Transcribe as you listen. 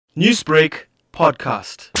Newsbreak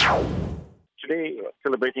Podcast. Today,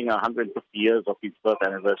 celebrating 150 years of his birth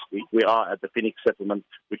anniversary, we are at the Phoenix settlement,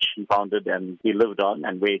 which he founded and he lived on,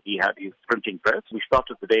 and where he had his printing press. We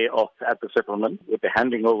started the day off at the settlement with the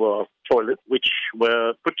handing over of toilets, which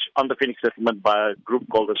were put on the Phoenix settlement by a group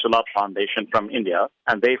called the Sulab Foundation from India,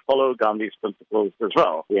 and they follow Gandhi's principles as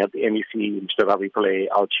well. We had the MEC, Mr. Ravi Pillai,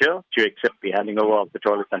 out here to accept the handing over of the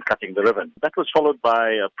toilets and cutting the ribbon. That was followed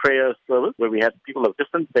by a prayer service where we had people of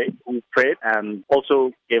different faiths who prayed and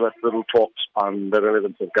also gave us little talks on the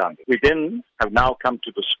relevance of Gandhi. We then have now come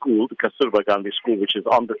to the school, the Kasturba Gandhi School, which is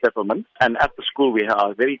on the settlement. And at the school, we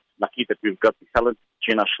are very lucky that we've got the talented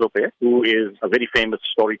Shanell Dhupelia, who is a very famous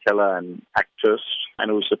storyteller and actress and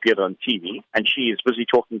who's appeared on TV. And she is busy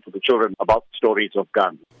talking to the children about stories of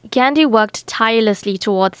Gandhi. Gandhi worked tirelessly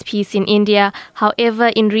towards peace in India. However,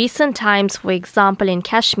 in recent times, for example in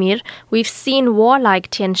Kashmir, we've seen warlike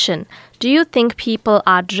tension. Do you think people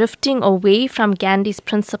are drifting away from Gandhi's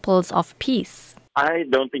principles of peace? I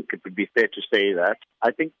don't think it would be fair to say that.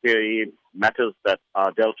 I think the matters that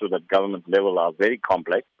are dealt with at government level are very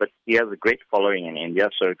complex, but he has a great following in India,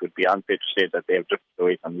 so it would be unfair to say that they have drifted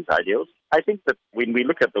away from his ideals. I think that when we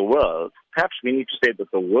look at the world, perhaps we need to say that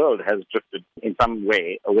the world has drifted in some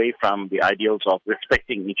way away from the ideals of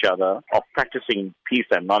respecting each other, of practicing peace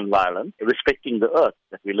and non-violence, respecting the earth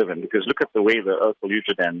that we live in, because look at the way the earth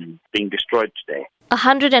polluted and being destroyed today.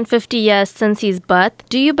 150 years since his birth,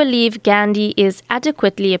 do you believe Gandhi is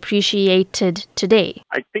adequately appreciated today?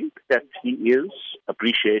 I think that he is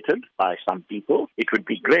appreciated by some people. It would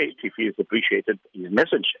be great if he is appreciated, his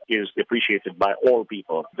message is appreciated by all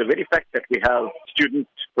people. The very fact that we have student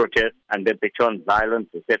protests and that they turn violent,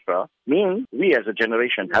 etc., means we as a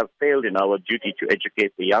generation have failed in our duty to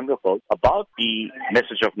educate the younger folk about the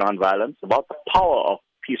message of nonviolence, about the power of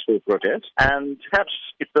peaceful protest, and perhaps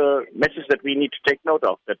it's a message that we need to take note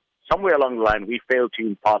of, that somewhere along the line we fail to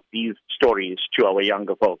impart these stories to our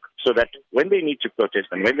younger folk, so that when they need to protest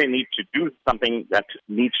and when they need to do something that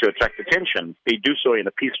needs to attract attention, they do so in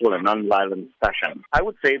a peaceful and non-violent fashion. I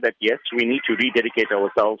would say that yes, we need to rededicate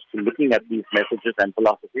ourselves to looking at these messages and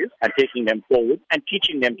philosophies and taking them forward and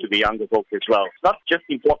teaching them to the younger folk as well. It's not just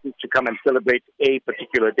important to come and celebrate a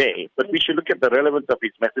particular day, but we should look at the relevance of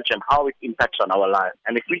his message and how it impacts on our lives.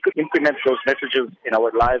 And if we could implement those messages in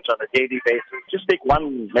our lives on a daily basis, just take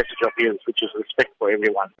one message of his, which is respect for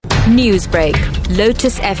everyone. Newsbreak,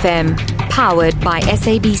 Lotus FM, powered by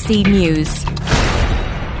SABC News.